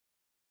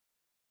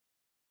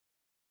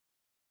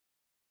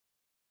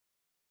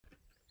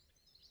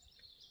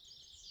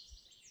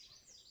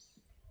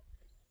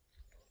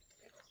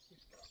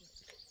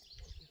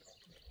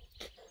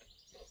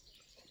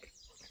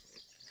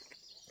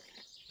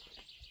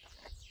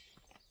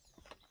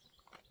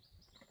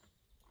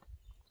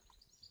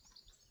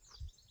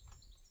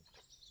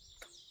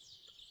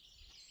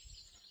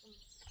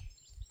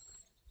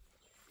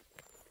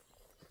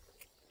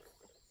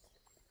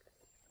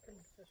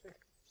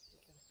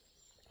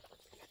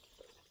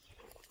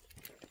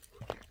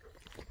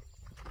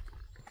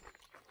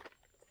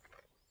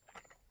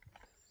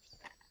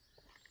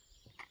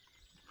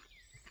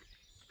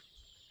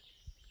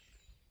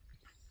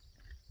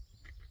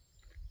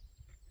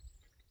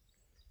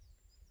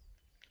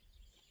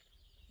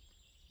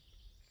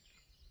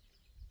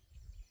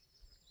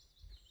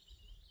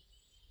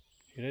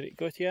You ready to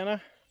go,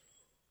 Tiana?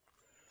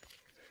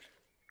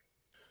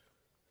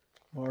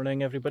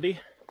 Morning, everybody.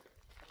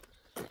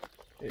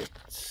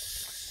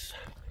 It's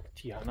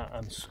Tiana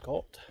and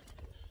Scott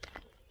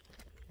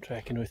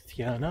trekking with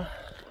Tiana,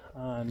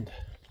 and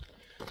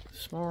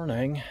this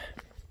morning,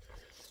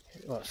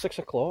 well, it's 6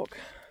 o'clock,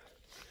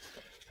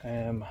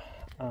 and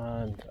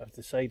I've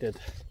decided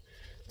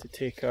to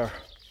take her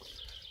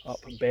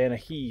up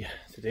Bennachie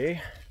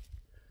today,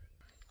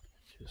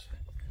 which is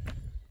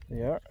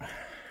there.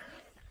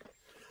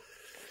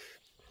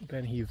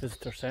 Bennachie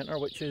Visitor Centre,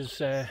 which is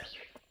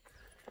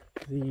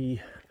the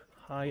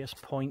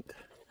highest point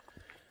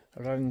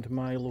around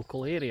my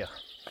local area.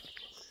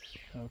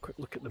 Have a quick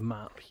look at the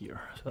map here.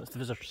 So that's the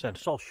visitor centre.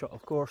 It's all shut,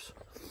 of course,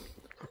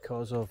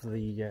 because of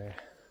the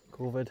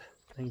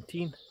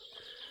COVID-19.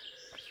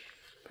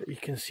 But you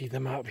can see the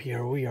map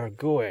here. We are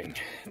going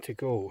to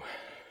go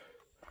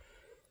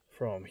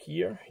from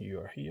here. You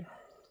are here.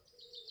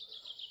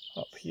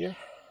 Up here.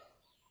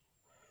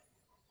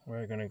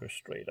 We're going to go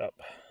straight up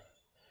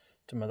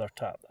to Mother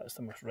Tap. That's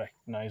the most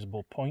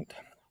recognisable point.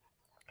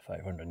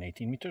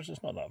 518 metres.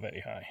 It's not that very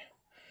high.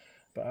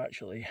 But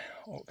actually,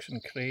 Oxen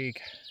Craig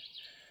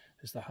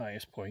is the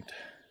highest point,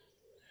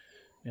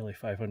 nearly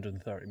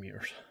 530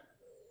 metres.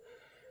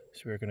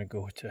 So we're going to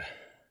go to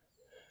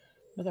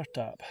Mother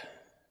Tap.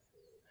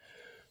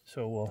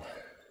 So we'll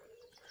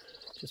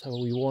just have a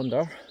wee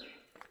wander.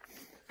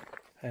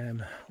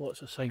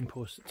 Lots of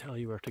signposts that tell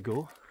you where to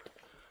go.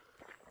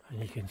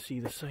 And you can see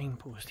the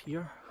signpost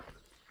here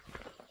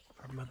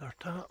for Mother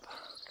Tap,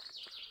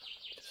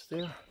 just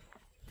there.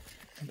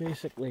 And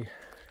basically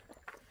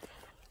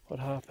what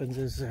happens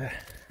is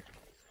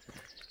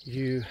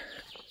you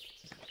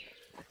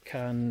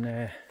can,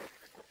 it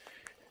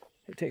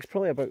takes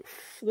probably about, it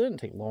doesn't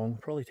take long,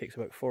 probably takes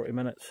about 40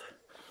 minutes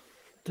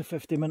to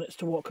 50 minutes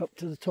to walk up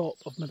to the top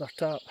of Mother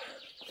Tap.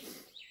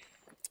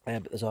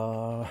 But there's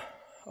a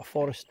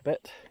forest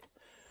bit,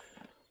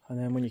 and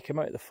then when you come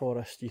out of the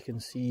forest you can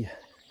see,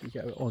 you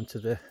get out onto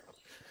the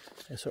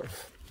sort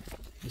of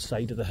the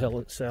side of the hill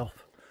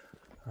itself,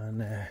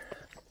 and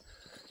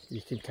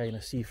you can kind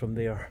of see from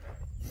there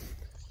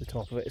the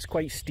top of it. It's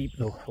quite steep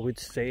though, I would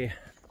say.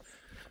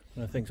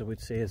 One of the things I would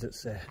say is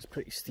it's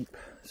pretty steep,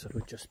 so it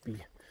would just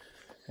be,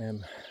 you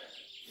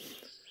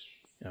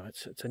know,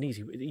 it's an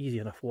easy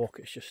enough walk.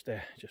 It's just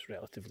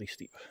relatively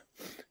steep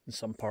in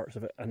some parts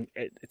of it, and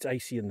it's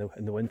icy in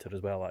the winter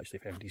as well. Actually,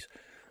 if anybody's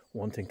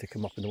wanting to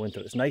come up in the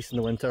winter, it's nice in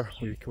the winter.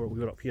 We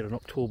were up here in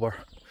October,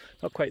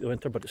 not quite the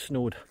winter, but it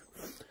snowed,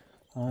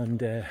 and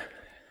it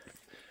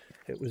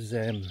was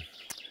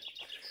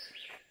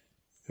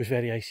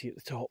very icy at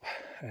the top.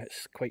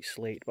 It's quite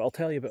slate, but I'll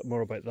tell you a bit more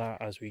about that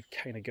as we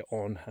kind of get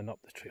on and up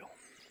the trail.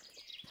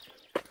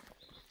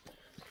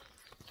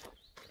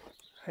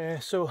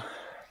 So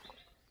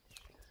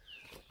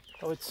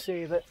I would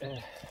say that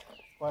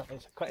well,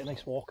 it's quite a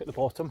nice walk at the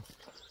bottom,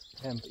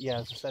 but yeah,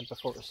 as I said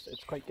before, it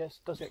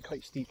does get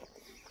quite steep.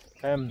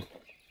 But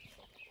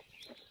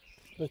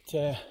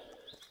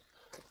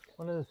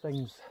one of the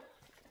things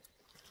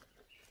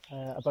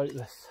about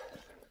this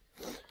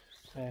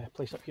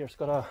place up here, it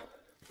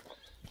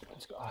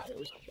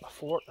was a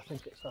fort. I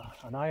think it's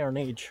an Iron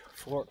Age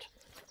fort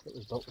that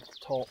was built at the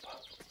top.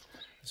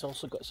 It's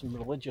also got some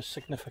religious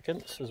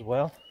significance as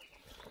well,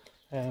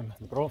 from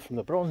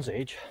the Bronze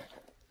Age,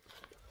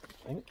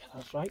 I think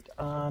that's right.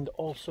 And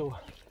also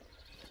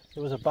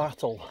there was a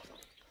battle,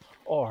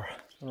 or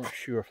I'm not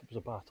sure if it was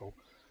a battle.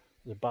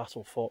 There's a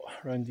battle fought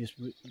around this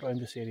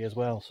area as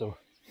well. So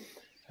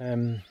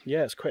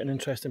yeah, it's quite an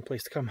interesting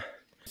place to come.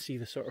 See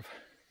the sort of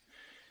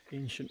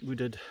ancient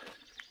wooded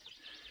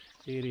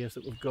areas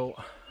that we've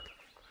got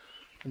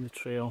in the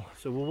trail.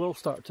 So we will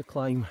start to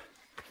climb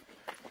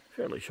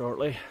fairly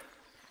shortly.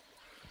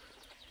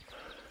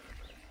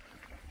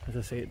 As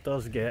I say,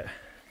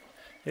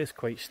 it's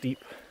quite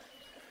steep.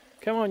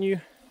 Come on, you.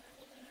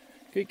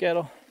 Good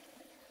girl.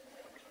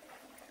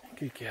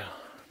 Good girl.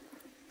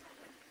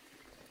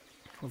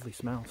 Lovely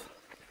smells.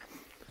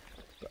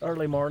 But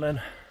early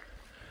morning,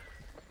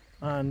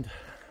 and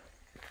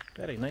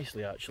very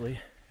nicely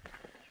actually.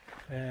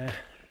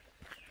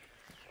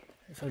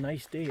 It's a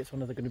nice day. It's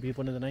going to be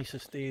one of the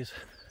nicest days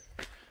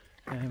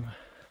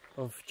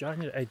of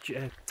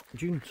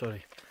June.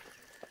 Sorry.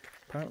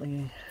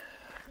 Apparently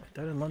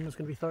down in London it's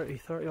going to be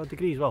 30 odd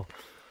degrees. Well,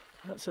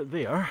 that's it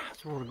there.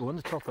 That's where we're going,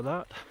 the top of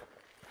that.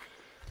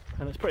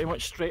 And it's pretty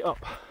much straight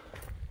up.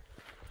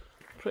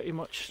 Pretty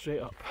much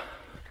straight up.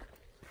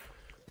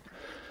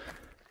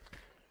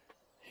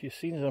 She's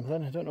seen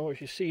something. I don't know what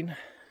she's seen.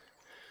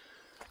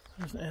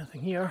 There isn't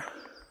anything here.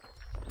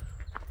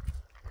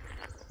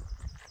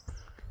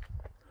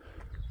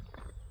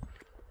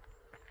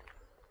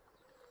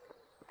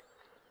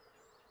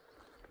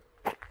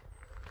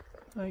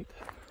 Right,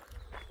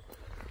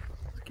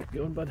 let's keep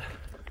going, bud.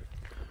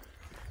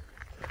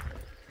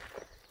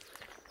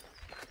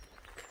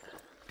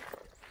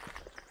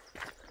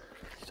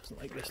 She doesn't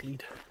like this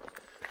lead.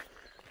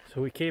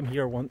 So we came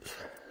here once.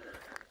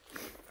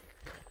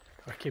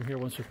 I came here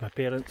once with my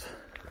parents.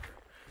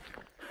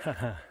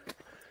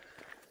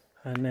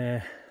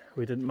 and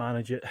we didn't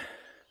manage it.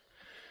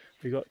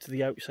 We got to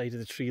the outside of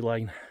the tree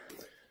line,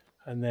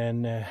 and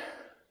then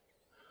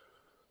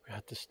we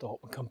had to stop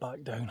and come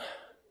back down.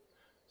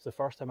 It's the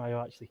first time I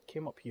actually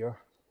came up here.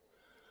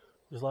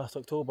 It was last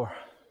October.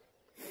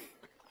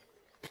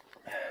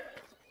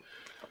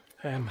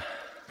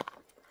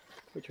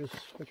 Which was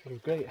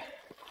great.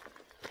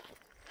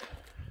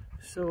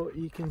 So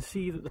you can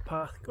see that the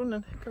path, come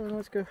on,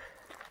 let's go.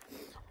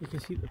 You can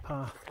see that the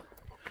path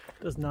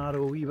does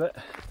narrow a wee bit.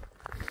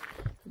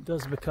 It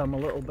does become a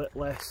little bit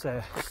less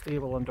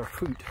stable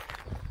underfoot,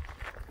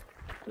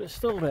 but it's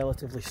still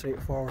relatively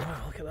straightforward.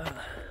 Wow, look at that.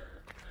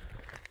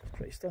 It's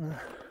pretty stunning.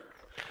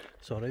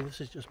 Sorry,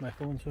 this is just my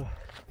phone, so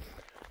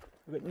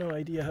I've got no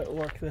idea how to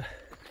work the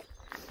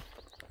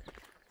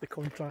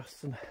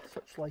contrasts and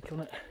such like on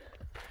it.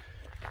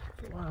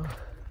 But wow,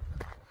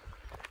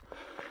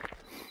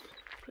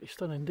 pretty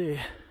stunning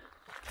day.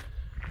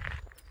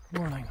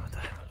 Morning, what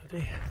a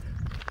day.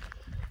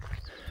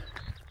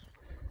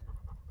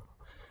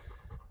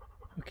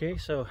 Okay,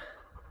 so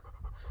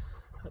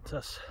that's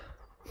us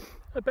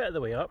a bit of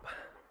the way up.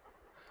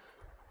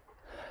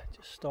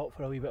 Just stop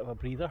for a wee bit of a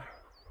breather,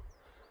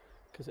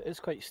 because it is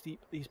quite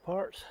steep, these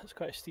parts. It's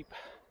quite a steep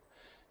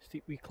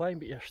wee climb,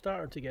 but you're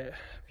starting to get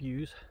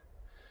views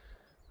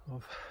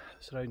of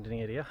the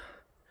surrounding area.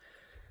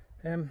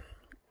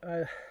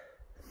 I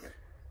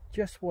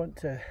just want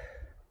to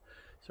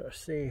sort of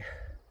say,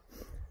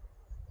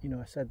 you know,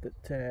 I said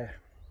that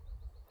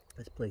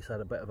this place had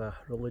a bit of a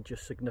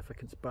religious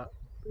significance, but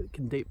it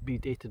can be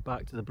dated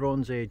back to the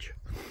Bronze Age.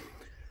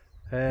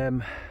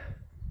 There's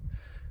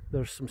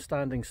some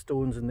standing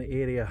stones in the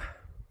area,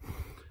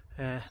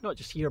 not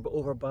just here but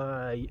over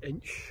by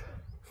Inch,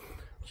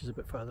 which is a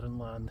bit further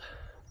inland.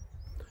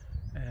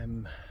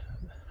 I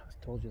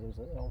told you I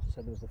also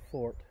said there was a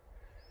fort,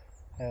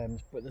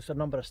 but there's a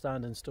number of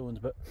standing stones.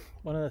 But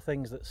one of the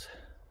things that's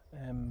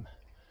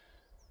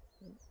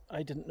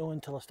I didn't know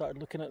until I started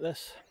looking at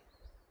this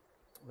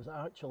was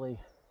actually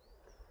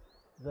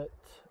that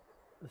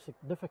the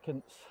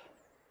significance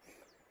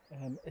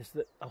is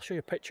that, I'll show you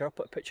a picture, I'll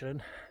put a picture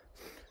in.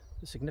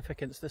 The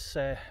significance, this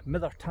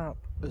Mither Tap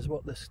is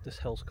what this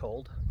hill's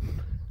called,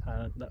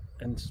 and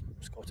in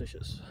Scottish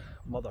it's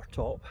Mother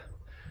Top.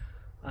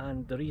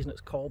 And the reason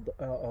it's called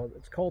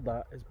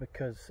that is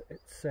because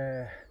it's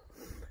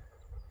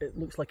it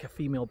looks like a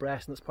female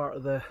breast, and it's part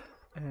of the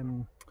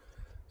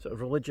sort of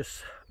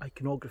religious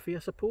iconography, I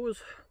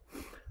suppose.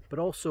 But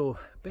also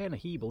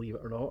Bennachie, believe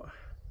it or not,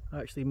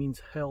 actually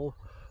means hill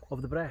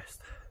of the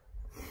breast.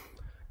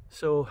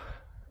 So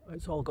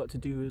it's all got to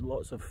do with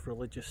lots of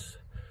religious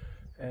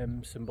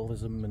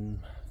symbolism and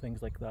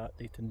things like that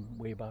dating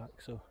way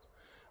back. So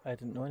I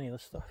didn't know any of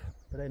this stuff.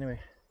 But anyway,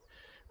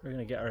 we're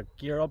going to get our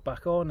gear up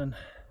back on and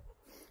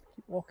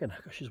keep walking,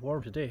 because she's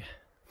warm today.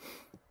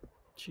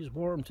 She's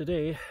warm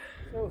today.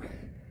 So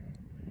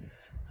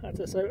that's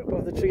us out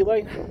above the tree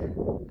line.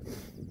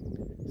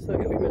 Still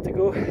got a wee bit to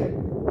go.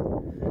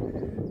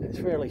 It's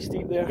fairly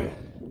steep there.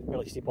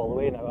 Fairly steep all the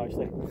way now,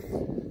 actually.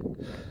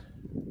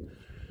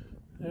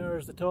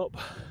 There's the top.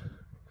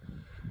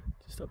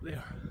 Just up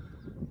there.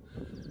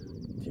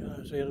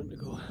 Tiana's raring to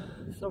go.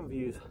 Some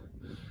views.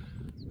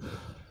 The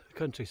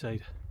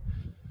countryside.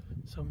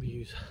 Some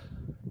views.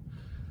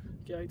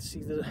 Get out to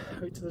see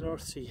out to the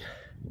North Sea.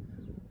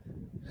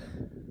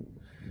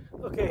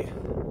 Okay,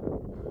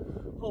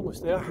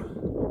 almost there.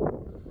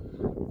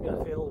 Got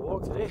a fair little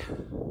walk today,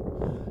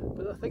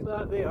 but I think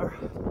that there,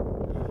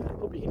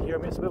 hope you can hear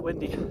me, it's a bit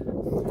windy.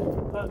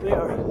 That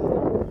there, I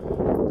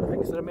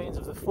think is the remains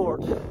of the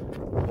fort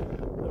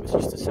that was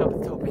used to sit up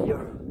the top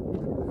here.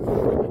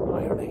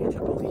 Iron Age, I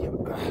believe.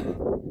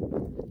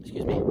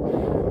 Excuse me.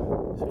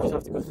 So we just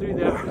have to go through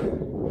there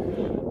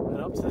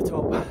and up to the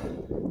top,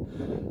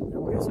 and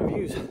we'll get some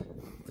views.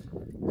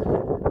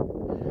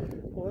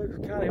 Well, let's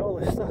carry all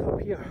this stuff up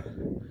here.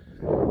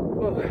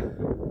 Whoa.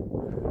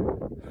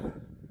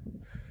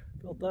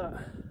 Build that.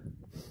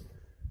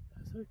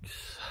 It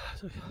looks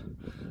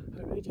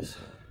outrageous.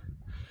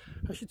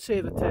 I should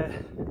say that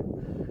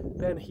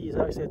Bennachie is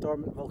actually a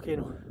dormant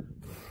volcano.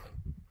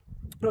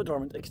 Not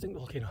dormant, extinct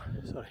volcano,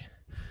 sorry.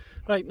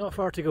 Right, not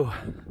far to go.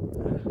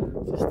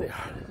 Just there.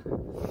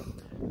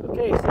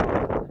 Okay, so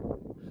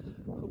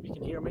hope you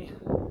can hear me.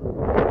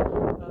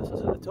 That's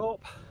us at the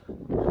top.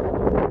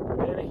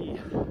 Bennachie,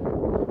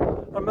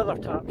 or Mither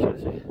Tap, should I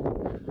say.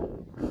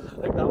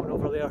 I think that one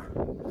over there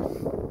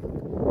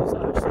is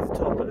actually the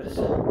top of this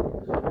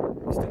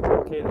extinct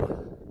volcano.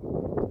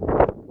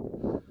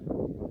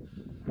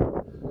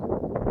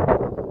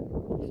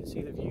 You can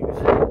see the views.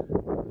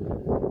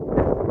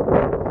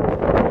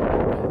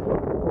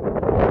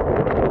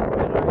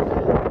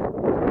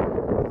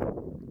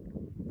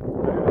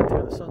 Right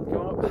until the sun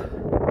come up.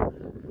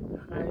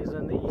 Eyes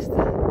in the east to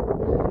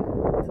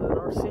the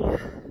North Sea.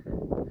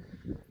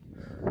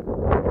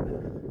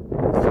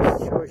 This just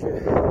shows you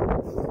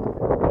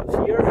what's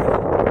here.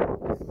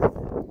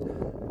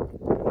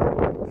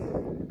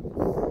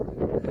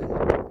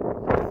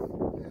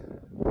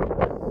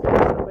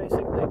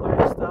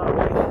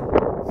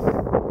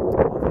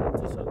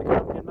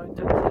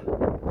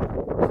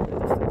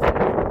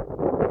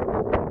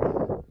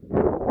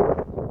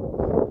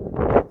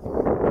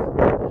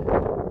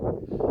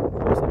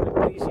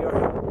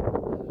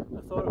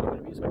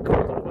 it's a bit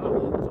colder as well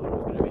than I thought it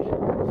was going to be.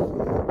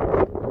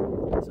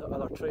 There's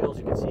other trails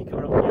you can see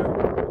coming up here.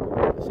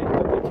 The same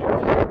that they took.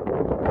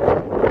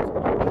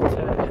 It's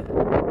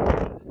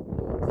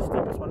the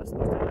steepest one it's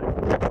supposed to be.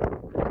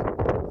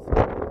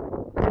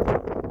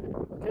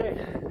 Okay.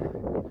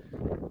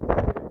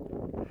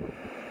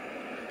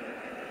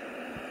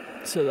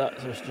 So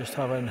that's us just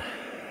having a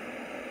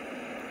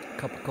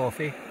cup of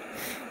coffee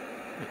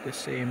at the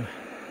same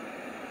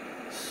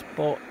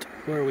spot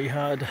where we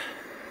had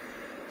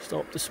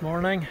stopped this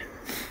morning,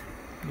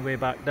 on the way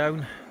back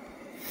down.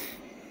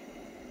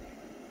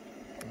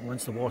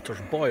 Once the water's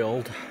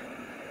boiled,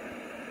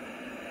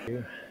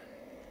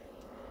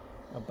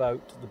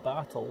 about the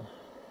battle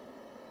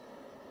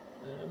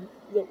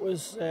that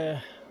was,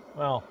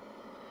 well,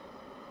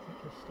 I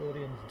think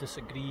historians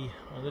disagree,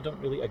 or they don't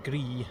really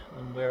agree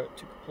on where it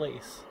took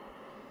place.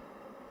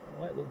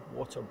 I'll let the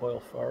water boil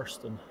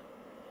first and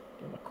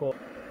get my coffee.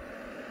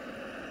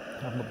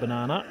 Have my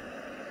banana.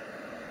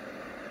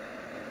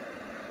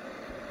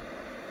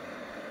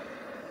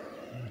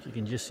 You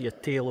can just see a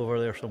tail over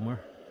there somewhere.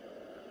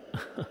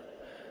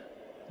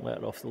 Let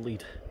her off the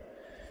lead.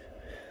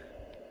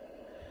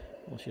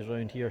 Well, she's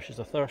around here. She's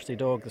a thirsty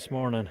dog this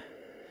morning.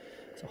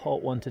 It's a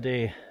hot one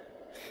today.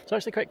 It's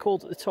actually quite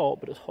cold at the top,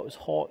 but it's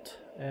hot.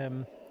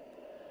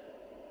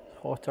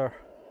 Hotter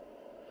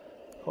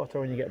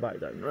when you get back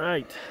down.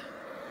 Right.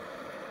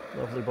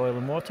 Lovely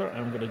boiling water.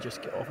 I'm going to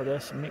just get off of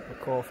this and make my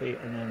coffee,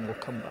 and then we'll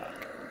come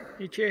back.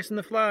 You chasing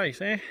the flies,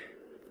 eh?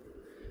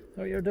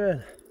 What you're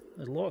doing?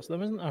 There's lots of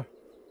them, isn't there?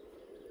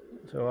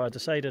 So I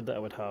decided that I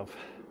would have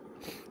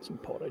some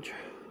porridge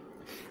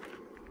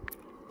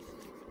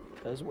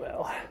as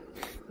well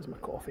as my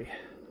coffee,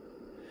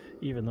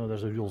 even though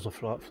there's the rules of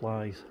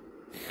flies.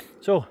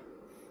 So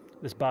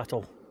this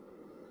battle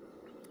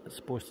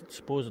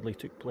supposedly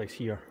took place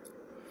here.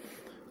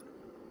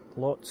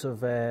 Lots of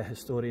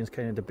historians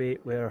kind of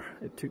debate where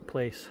it took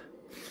place,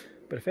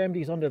 but if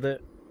anybody's under the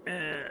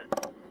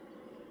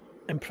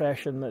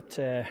impression that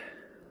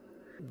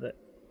that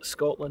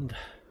Scotland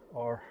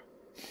or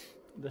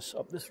this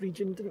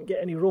region didn't get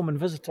any Roman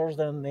visitors,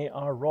 then they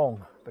are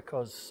wrong,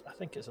 because I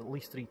think it's at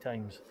least 3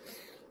 times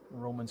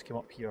Romans came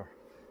up here,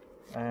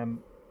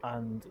 and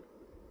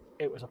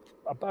it was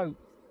about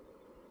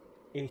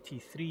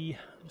 83.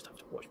 I just have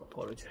to watch my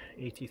porridge.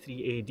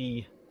 83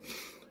 AD.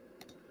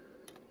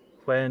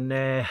 When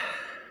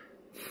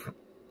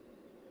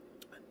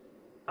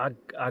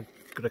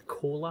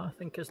Agricola, I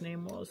think his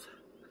name was,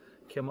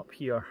 came up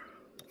here.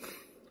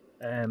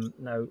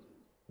 Now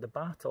the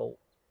battle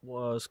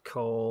was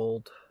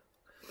called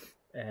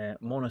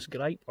Monus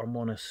Gripe or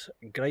Monus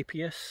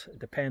Gripius,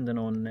 depending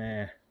on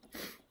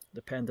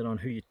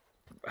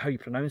how you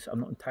pronounce it. I'm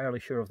not entirely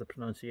sure of the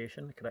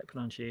correct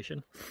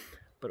pronunciation,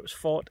 but it was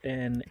fought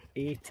in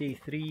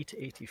 83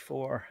 to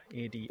 84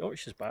 AD. Oh,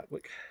 she's back,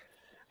 look.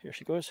 Here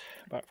she goes,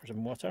 back for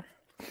some water.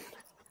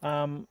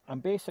 And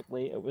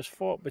basically it was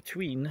fought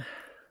between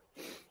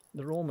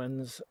the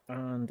Romans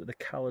and the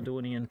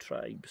Caledonian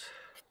tribes.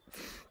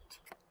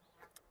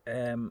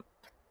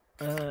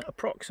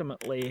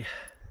 Approximately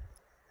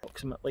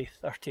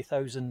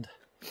 30,000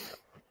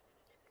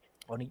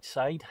 on each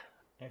side.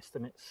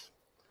 Estimates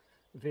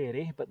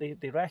vary, but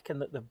they reckon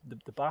that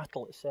the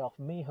battle itself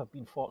may have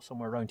been fought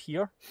somewhere around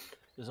here.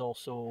 There's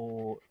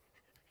also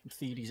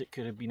theories it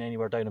could have been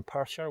anywhere down in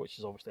Perthshire, which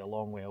is obviously a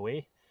long way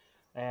away.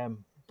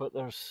 But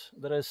there is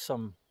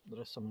some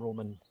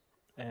Roman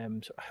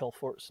sort of hill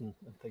forts and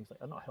things like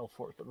that. Not hill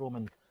forts, but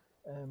Roman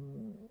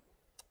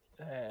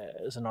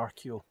is an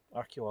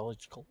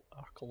archaeological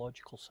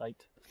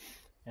site,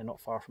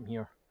 not far from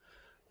here.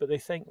 But they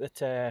think that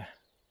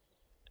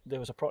there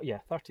was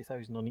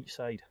 30,000 on each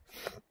side,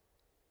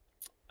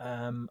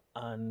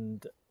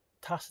 and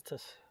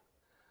Tacitus,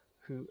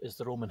 who is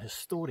the Roman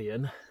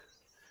historian,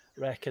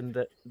 reckoned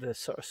that the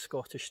sort of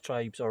Scottish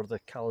tribes or the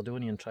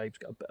Caledonian tribes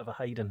got a bit of a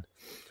hiding.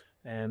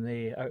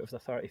 They, out of the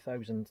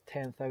 30,000,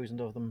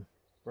 10,000 of them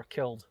were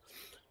killed,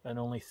 and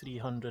only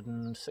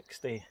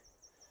 360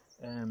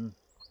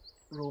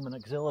 Roman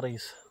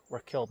auxiliaries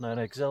were killed. Now, an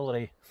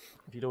auxiliary,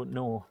 if you don't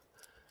know,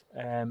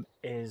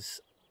 is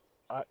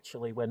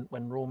actually when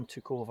Rome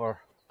took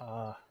over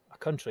a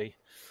country,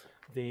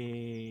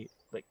 they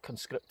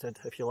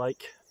conscripted, if you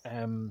like,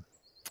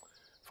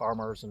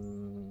 farmers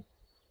and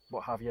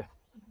what have you,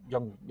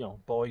 young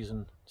boys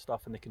and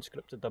stuff, and they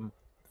conscripted them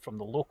from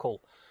the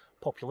local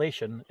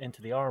population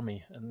into the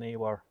army, and they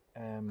were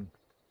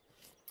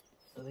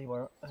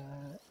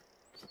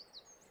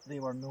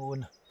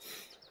known.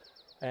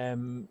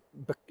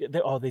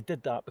 They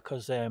did that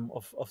because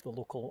of the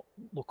local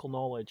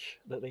knowledge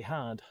that they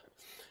had.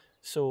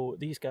 So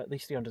these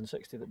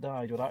 360 that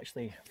died were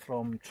actually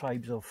from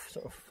tribes of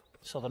sort of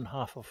southern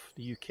half of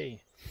the UK,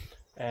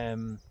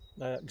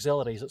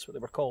 auxiliaries, that's what they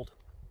were called.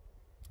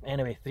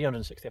 Anyway,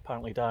 360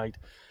 apparently died,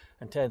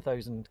 and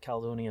 10,000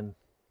 Caledonian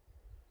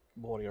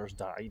warriors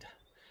died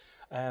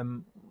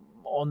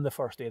on the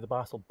first day of the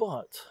battle.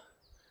 But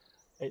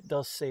it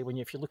does say,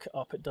 if you look it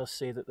up, it does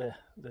say that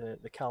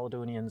the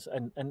Caledonians,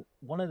 and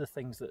one of the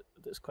things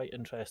that's quite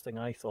interesting,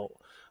 I thought,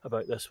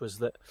 about this was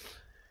that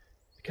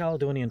the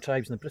Caledonian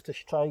tribes and the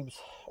British tribes,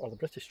 or the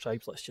British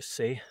tribes, let's just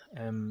say,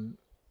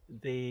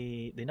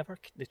 they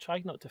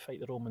tried not to fight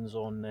the Romans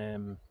on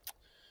their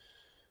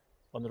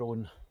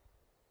own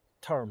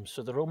terms.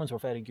 So the Romans were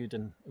very good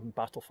in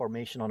battle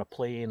formation on a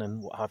plain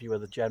and what have you, where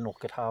the general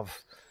could have,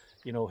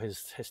 you know,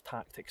 his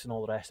tactics and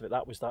all the rest of it.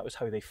 That was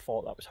how they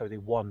fought. That was how they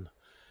won.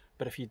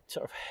 But if you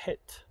sort of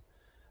hit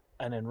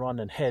and then run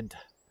and hid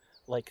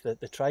like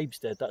the tribes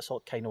did, that's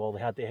all kind of all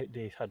they had.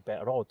 They had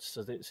better odds,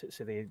 so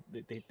they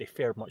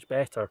fared much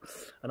better.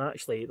 And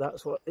actually,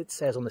 that's what it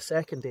says on the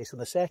second day. So on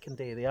the second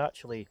day, they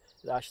actually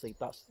that's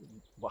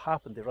what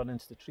happened. They run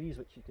into the trees,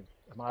 which you could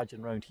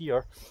imagine around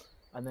here,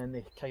 and then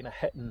they kind of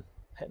hit and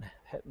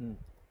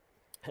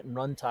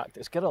run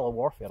tactics, guerrilla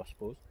warfare, I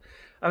suppose.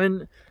 I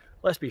mean,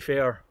 let's be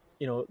fair.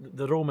 You know,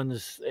 the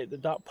Romans,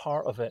 that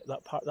part of it,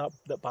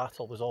 that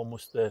battle was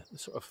almost the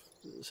sort of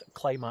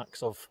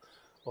climax of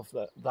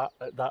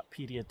that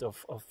period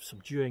of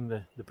subduing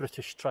the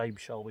British tribe,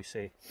 shall we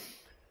say.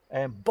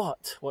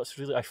 But what's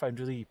really I found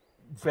really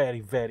very,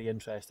 very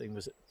interesting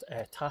was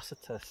that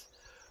Tacitus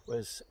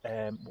was,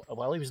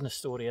 while he was an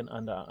historian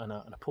and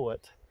a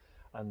poet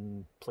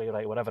and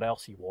playwright, whatever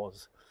else he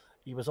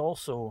was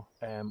also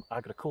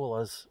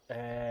Agricola's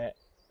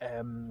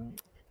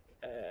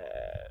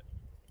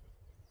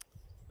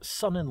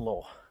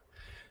son-in-law.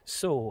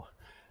 So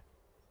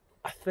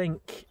I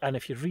think, and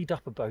if you read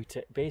up about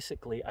it,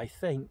 basically I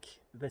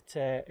think that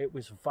it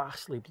was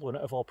vastly blown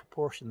out of all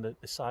proportion,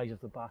 the size of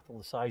the battle,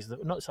 not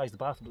the size of the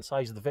battle, but the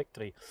size of the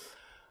victory.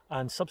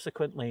 And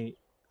subsequently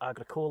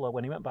Agricola,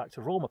 when he went back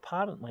to Rome,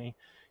 apparently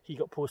he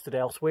got posted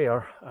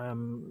elsewhere,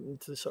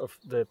 to sort of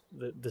the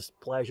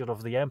displeasure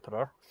of the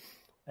emperor.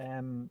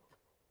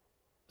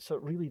 So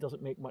it really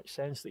doesn't make much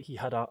sense that he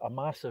had a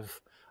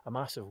massive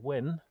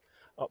win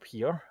up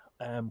here,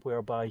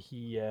 whereby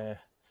he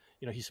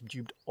he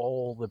subdued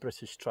all the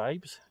British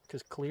tribes,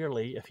 because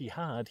clearly if he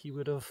had, he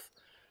would have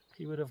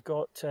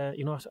got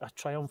a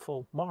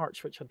triumphal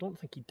march, which I don't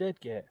think he did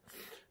get.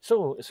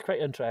 So it's quite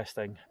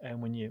interesting,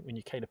 and when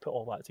you kind of put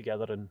all that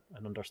together and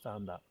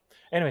understand that.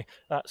 Anyway,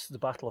 that's the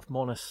Battle of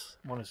Mons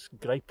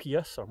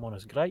Graipius, or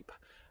Mons Gripe,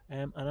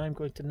 and I'm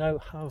going to now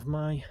have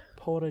my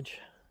porridge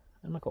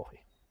and my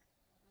coffee.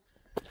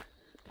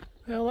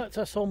 Well, that's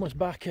us almost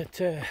back at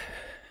the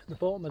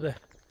bottom of the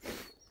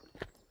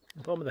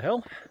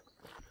hill.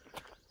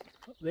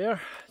 Up there,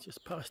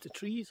 just past the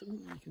trees.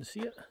 Ooh, you can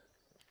see it.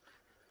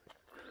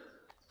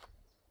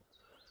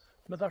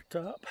 Mither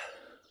Tap,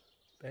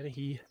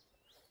 Bennachie.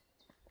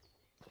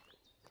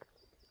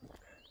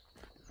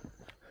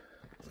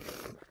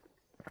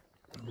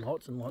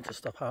 Lots and lots of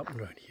stuff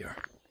happened around here.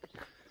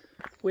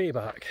 Way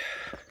back.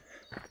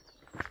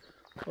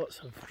 Lots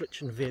of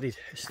rich and varied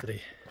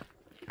history.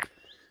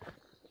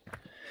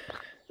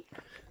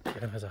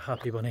 Tiana has a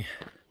happy bunny.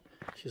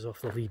 She's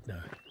off the lead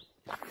now.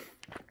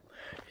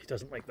 He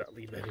doesn't like that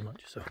lead very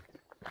much, so.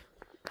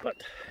 But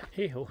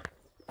hey ho.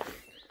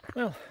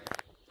 Well,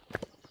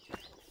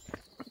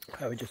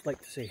 I would just like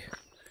to say,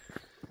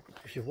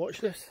 if you've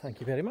watched this, thank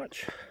you very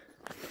much.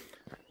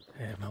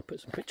 I'll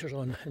put some pictures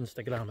on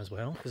Instagram as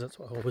well, because that's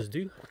what I always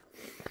do.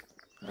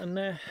 And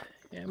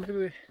yeah,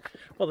 maybe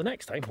well, the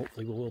next time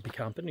hopefully we will be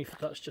camping, if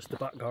that's just the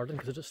back garden,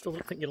 because I just still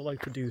don't think you're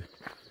allowed to do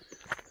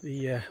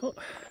the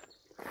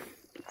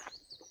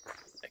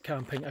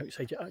camping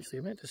outside. Actually,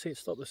 I meant to say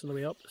stop this on the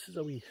way up. This is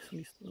a wee,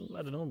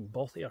 I don't know,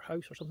 bothy or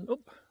house or something. Oh,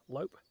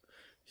 loup.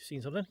 You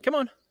seen something? Come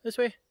on, this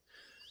way.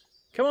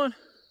 Come on.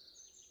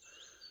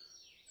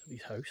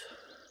 Somebody's house.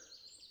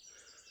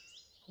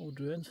 Old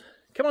ruins.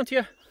 Come on,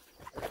 Tia.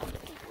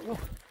 Oh,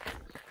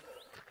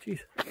 jeez.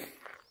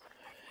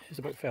 He's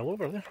about fell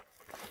over there.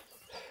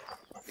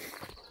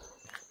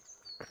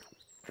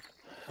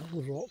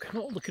 Old rock.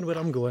 Not looking where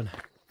I'm going.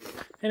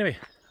 Anyway,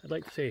 I'd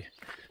like to say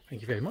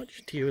thank you very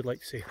much. Tia would like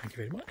to say thank you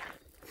very much.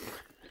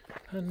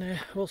 And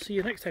we'll see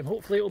you next time.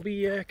 Hopefully it'll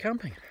be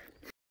camping.